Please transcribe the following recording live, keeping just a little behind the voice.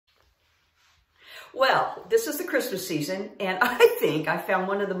Well, this is the Christmas season, and I think I found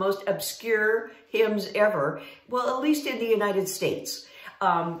one of the most obscure hymns ever, well, at least in the United States.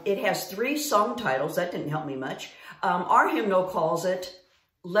 It has 3 song titles. That didn't help me much. Our hymnal calls it,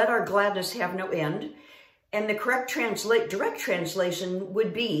 "Let Our Gladness Have No End," and the correct direct translation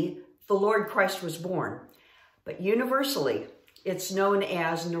would be, "The Lord Christ Was Born." But universally, it's known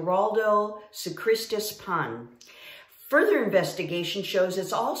as Naraldo Secristus Pan. Further investigation shows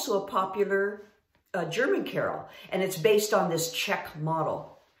it's also a popular German carol, and it's based on this Czech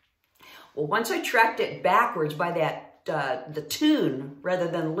model. Well, once I tracked it backwards by the tune rather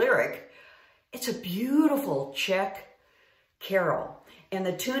than lyric, it's a beautiful Czech carol, and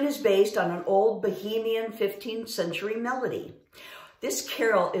the tune is based on an old Bohemian 15th century melody. This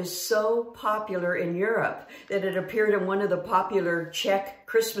carol is so popular in Europe that it appeared in one of the popular Czech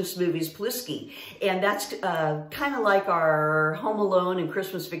Christmas movies, Plisky. And that's kind of like our Home Alone and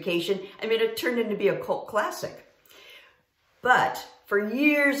Christmas Vacation. I mean, it turned into be a cult classic. But for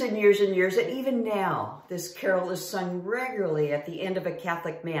years and years and years, and even now, this carol is sung regularly at the end of a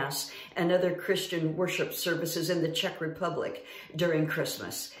Catholic Mass and other Christian worship services in the Czech Republic during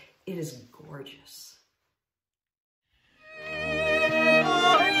Christmas. It is gorgeous.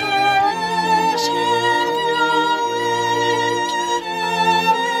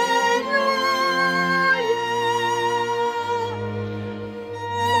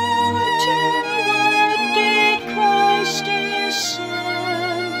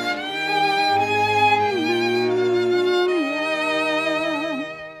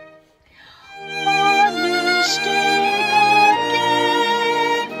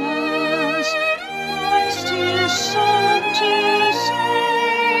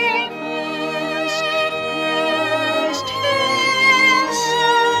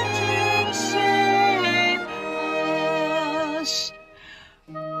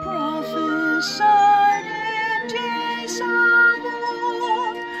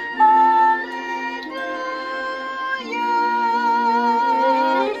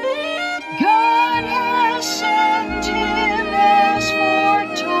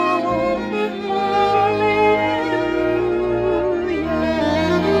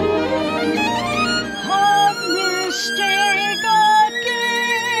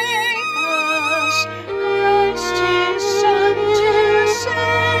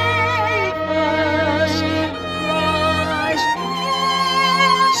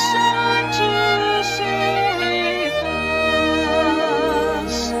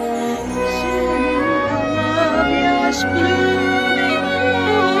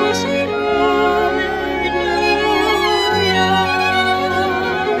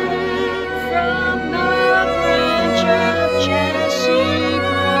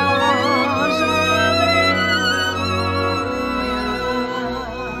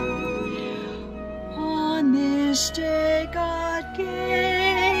 This day God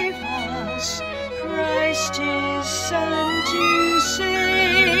gave us Christ His Son to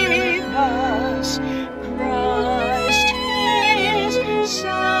save us. Christ His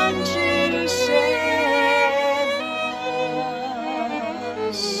Son to save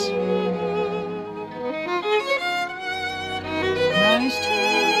us. Christ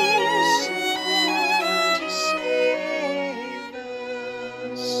His Son to save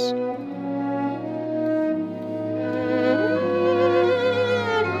us.